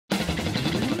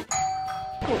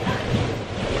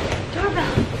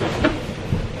Doorbell.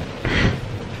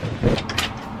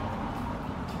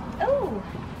 Oh,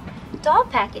 doll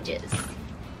packages.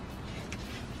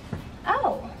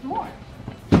 Oh, more.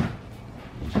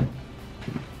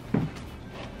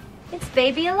 It's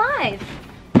Baby Alive.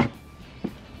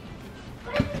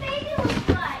 What does the baby look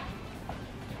like?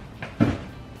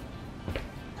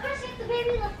 Let's see what the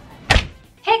baby looks like.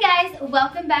 Hey guys,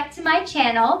 welcome back to my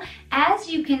channel. As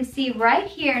you can see right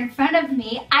here in front of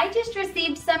me, I just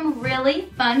received some really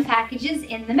fun packages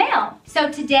in the mail.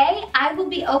 So today I will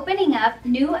be opening up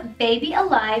new Baby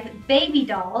Alive baby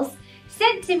dolls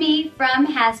sent to me from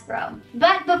Hasbro.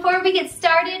 But before we get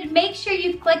started, make sure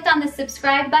you've clicked on the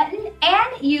subscribe button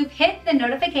and you've hit the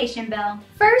notification bell.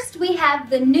 First, we have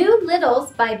the new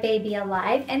Littles by Baby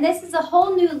Alive, and this is a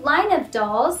whole new line of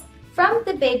dolls from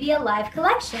the Baby Alive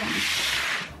collection.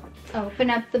 Open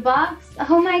up the box.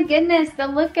 Oh my goodness, the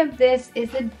look of this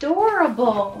is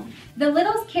adorable. The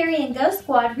Littles Carry and Go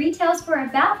Squad retails for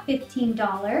about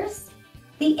 $15.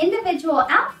 The individual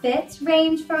outfits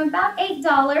range from about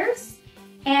 $8.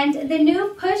 And the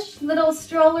new Push Little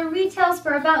Stroller retails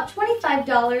for about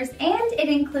 $25, and it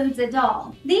includes a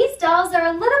doll. These dolls are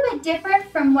a little bit different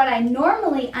from what I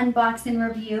normally unbox and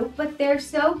review, but they're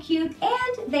so cute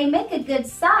and they make a good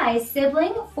size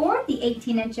sibling for the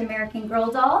 18-inch American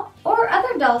Girl doll or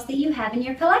other dolls that you have in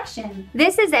your collection.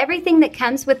 This is everything that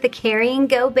comes with the Carry and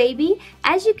Go baby.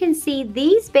 As you can see,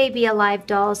 these Baby Alive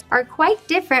dolls are quite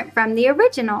different from the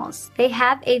originals. They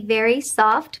have a very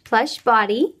soft plush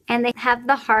body and they have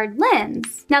the hard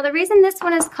lens. Now the reason this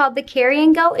one is called the Carry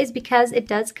and Go is because it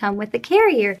does come with a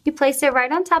carrier. You place it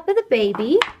right on top of the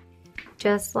baby,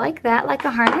 just like that, like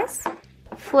a harness.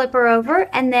 Flip her over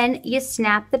and then you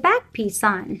snap the back piece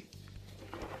on.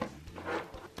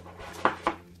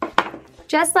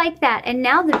 Just like that, and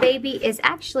now the baby is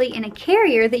actually in a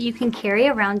carrier that you can carry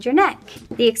around your neck.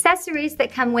 The accessories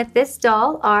that come with this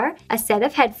doll are a set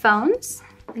of headphones.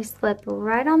 They slip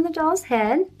right on the doll's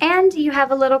head, and you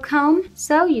have a little comb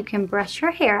so you can brush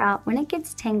her hair out when it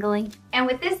gets tangly. And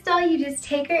with this doll, you just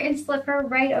take her and slip her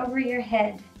right over your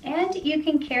head, and you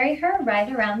can carry her right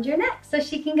around your neck so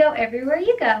she can go everywhere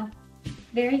you go.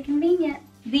 Very convenient.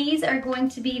 These are going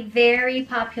to be very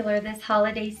popular this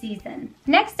holiday season.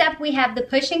 Next up, we have the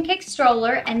Push and Kick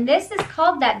Stroller, and this is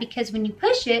called that because when you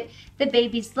push it, the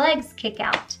baby's legs kick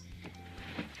out.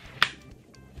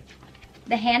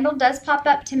 The handle does pop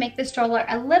up to make the stroller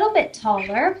a little bit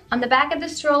taller. On the back of the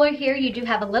stroller here, you do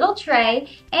have a little tray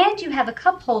and you have a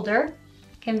cup holder.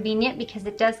 Convenient because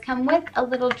it does come with a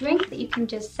little drink that you can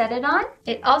just set it on.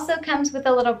 It also comes with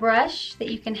a little brush that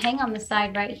you can hang on the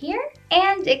side right here.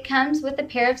 And it comes with a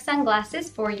pair of sunglasses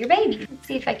for your baby. Let's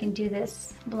see if I can do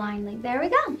this blindly. There we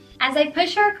go. As I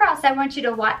push her across, I want you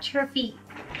to watch her feet.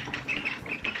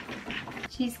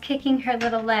 She's kicking her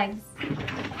little legs.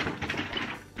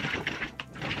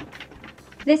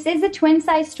 This is a twin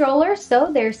size stroller,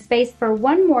 so there's space for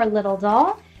one more little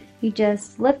doll. You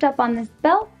just lift up on this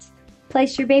belt,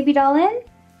 place your baby doll in,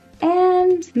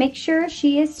 and make sure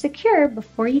she is secure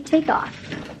before you take off.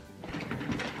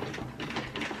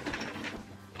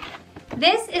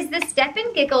 This is the Step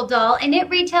and Giggle doll, and it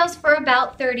retails for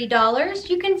about $30.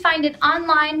 You can find it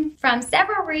online from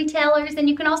several retailers, and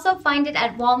you can also find it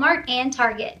at Walmart and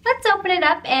Target. Let's open it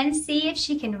up and see if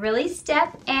she can really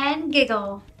step and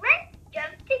giggle.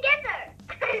 Jump together.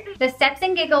 The Steps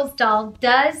and Giggles doll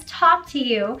does talk to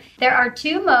you. There are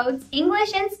two modes,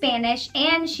 English and Spanish,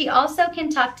 and she also can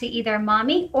talk to either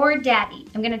mommy or daddy.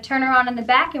 I'm gonna turn her on in the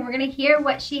back and we're gonna hear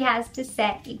what she has to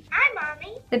say. Hi,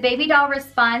 Mommy. The baby doll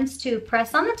responds to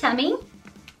press on the tummy.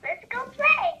 Let's go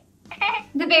play.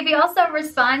 The baby also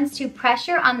responds to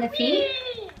pressure on the feet.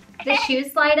 Whee! The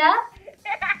shoes slide up.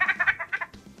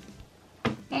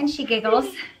 And she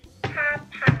giggles. Hop,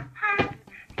 hop, hop.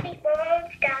 It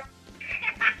won't stop.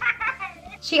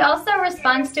 She also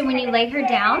responds to when you lay her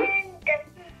down.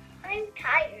 I'm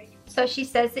tired. So she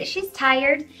says that she's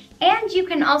tired, and you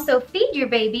can also feed your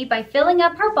baby by filling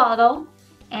up her bottle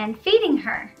and feeding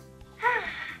her.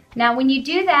 Now when you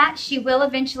do that, she will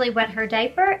eventually wet her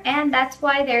diaper, and that's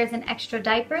why there's an extra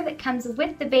diaper that comes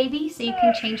with the baby so you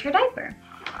can change her diaper.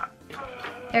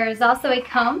 There is also a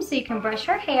comb so you can brush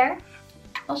her hair.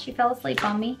 Oh, she fell asleep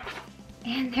on me.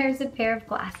 And there's a pair of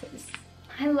glasses.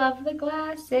 I love the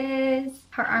glasses.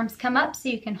 Her arms come up so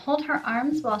you can hold her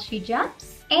arms while she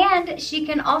jumps. And she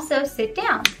can also sit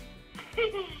down.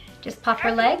 Just pop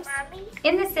her legs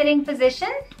in the sitting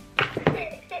position.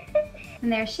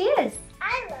 And there she is.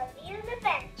 I love you the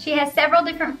best. She has several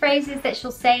different phrases that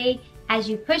she'll say as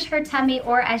you push her tummy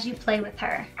or as you play with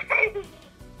her.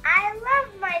 I love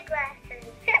my glasses.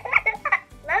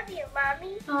 Love you, Mommy.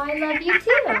 Mommy. Oh, I love you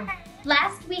too.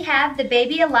 Last we have the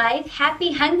Baby Alive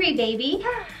Happy Hungry Baby.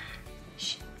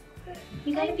 Shh.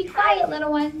 You gotta be quiet,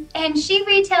 little one. And she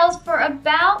retails for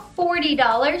about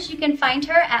 $40. You can find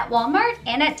her at Walmart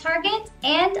and at Target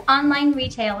and online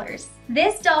retailers.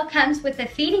 This doll comes with a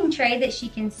feeding tray that she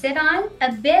can sit on,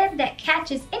 a bib that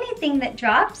catches anything that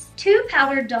drops, 2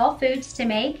 powdered doll foods to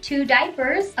make, 2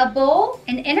 diapers, a bowl,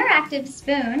 an interactive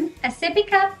spoon, a sippy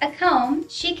cup, a comb.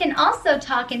 She can also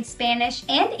talk in Spanish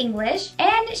and English,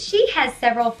 and she has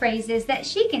several phrases that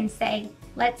she can say.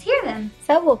 Let's hear them.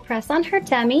 So we'll press on her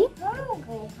tummy.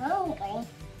 Hungry, hungry.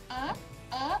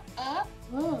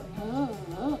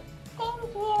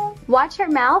 Thank you. Watch her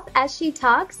mouth as she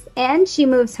talks, and she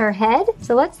moves her head.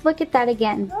 So let's look at that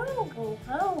again. Hungry,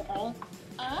 hungry.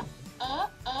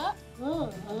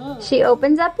 She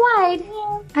opens up wide.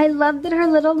 I love that her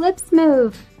little lips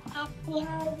move. Happy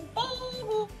hungry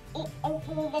baby, eat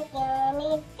until the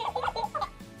yummy.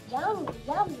 Yummy,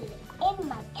 yummy, in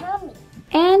my tummy.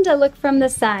 And a look from the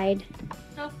side.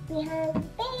 Happy hungry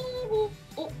baby,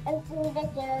 eat until the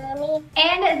yummy.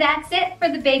 And that's it for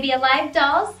the Baby Alive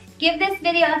dolls. Give this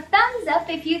video a thumbs up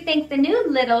if you think the new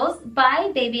Littles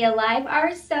by Baby Alive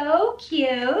are so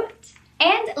cute.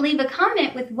 And leave a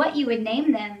comment with what you would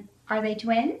name them. Are they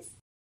twins?